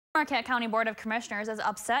Marquette County Board of Commissioners is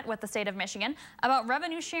upset with the state of Michigan about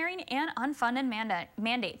revenue sharing and unfunded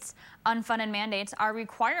mandates. Unfunded mandates are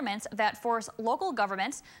requirements that force local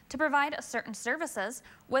governments to provide certain services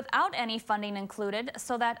without any funding included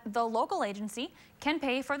so that the local agency can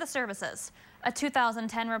pay for the services. A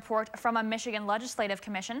 2010 report from a Michigan Legislative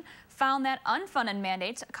Commission found that unfunded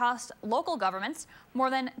mandates cost local governments more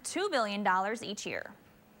than $2 billion each year.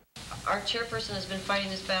 Our chairperson has been fighting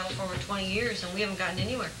this battle for over 20 years and we haven't gotten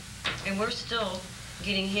anywhere. And we're still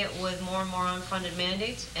getting hit with more and more unfunded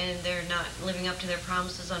mandates, and they're not living up to their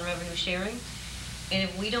promises on revenue sharing. And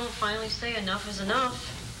if we don't finally say enough is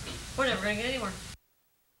enough, we're never going to get anywhere.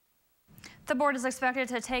 The board is expected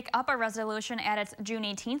to take up a resolution at its June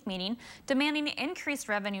 18th meeting demanding increased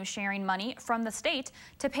revenue sharing money from the state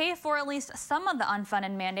to pay for at least some of the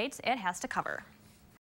unfunded mandates it has to cover.